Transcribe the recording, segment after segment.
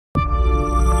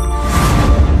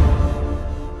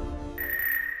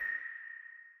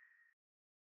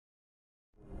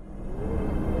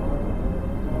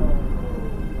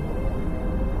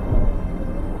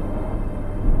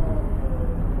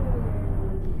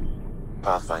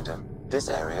Pathfinder. This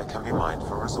area can be mined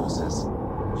for resources.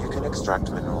 You can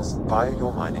extract minerals via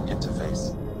your mining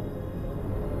interface.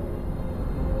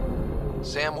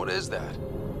 Sam, what is that?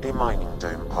 A mining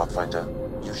dome, Pathfinder.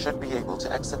 You should be able to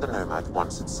exit the Nomad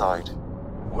once inside.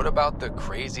 What about the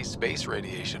crazy space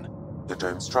radiation? The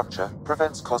dome structure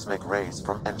prevents cosmic rays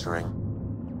from entering.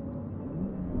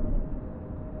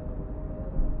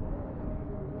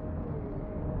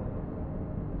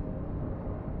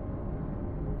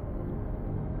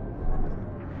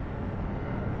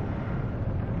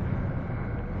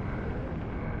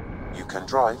 You can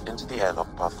drive into the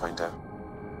airlock, Pathfinder.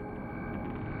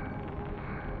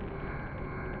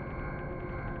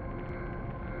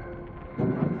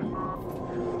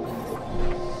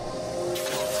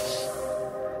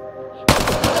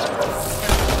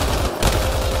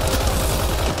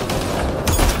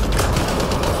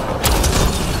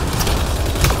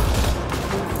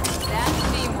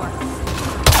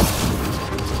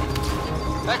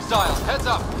 Exiles, heads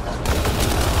up!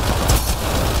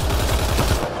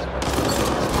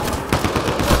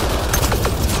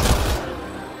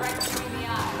 Right between the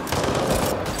eyes.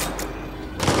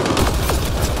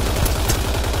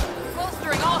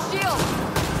 Bolstering all shields!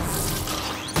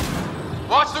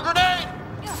 Watch the grenade!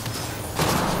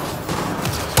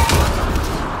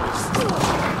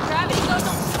 Gravity goes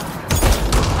on.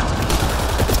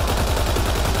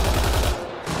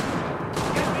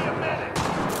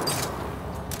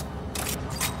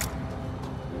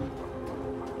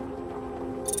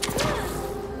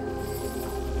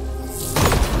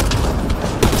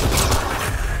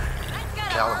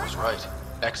 Callum was right.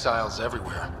 Exiles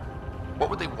everywhere. What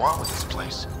would they want with this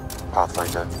place?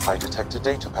 Pathfinder, I detect a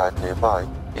datapad nearby.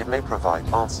 It may provide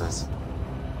answers.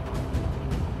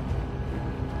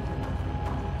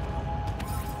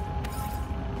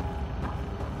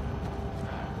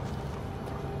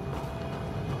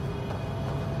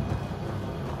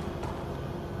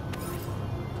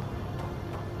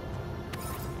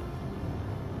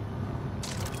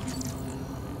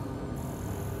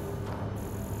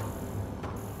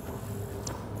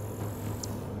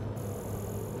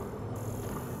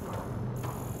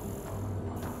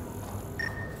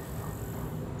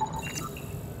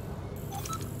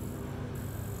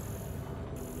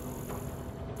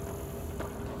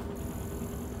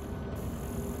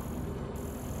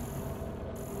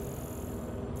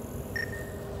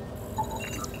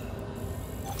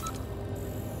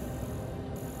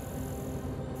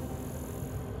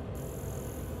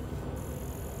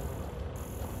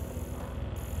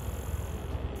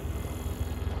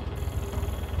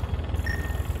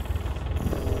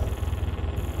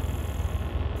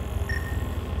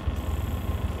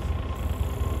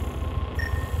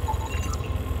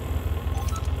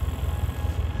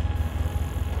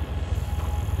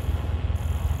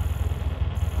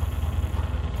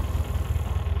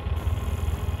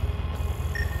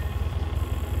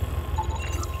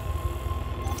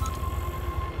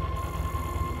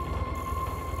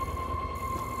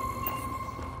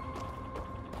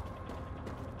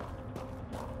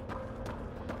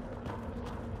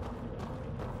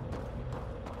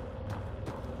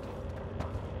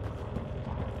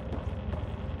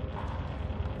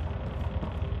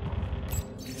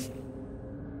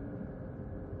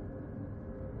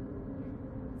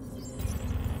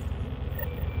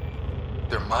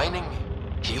 They're mining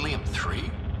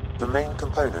helium-3? The main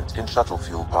component in shuttle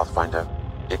fuel, Pathfinder.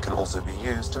 It can also be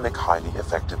used to make highly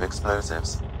effective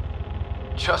explosives.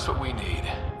 Just what we need.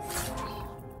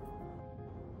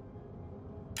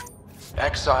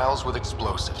 Exiles with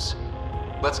explosives.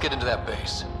 Let's get into that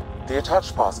base. The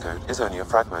attached passcode is only a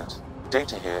fragment.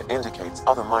 Data here indicates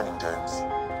other mining domes.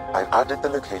 I've added the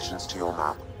locations to your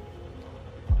map.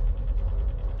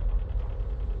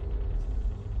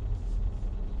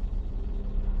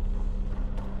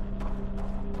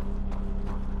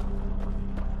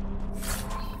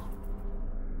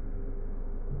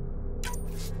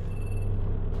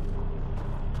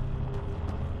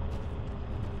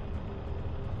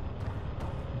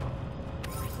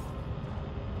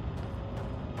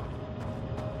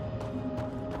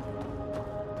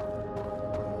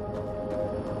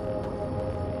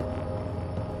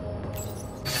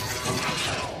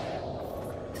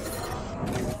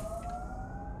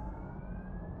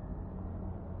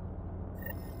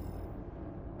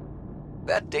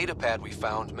 That datapad we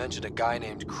found mentioned a guy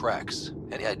named Krex.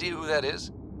 Any idea who that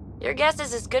is? Your guess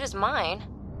is as good as mine.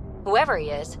 Whoever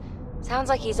he is, sounds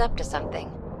like he's up to something.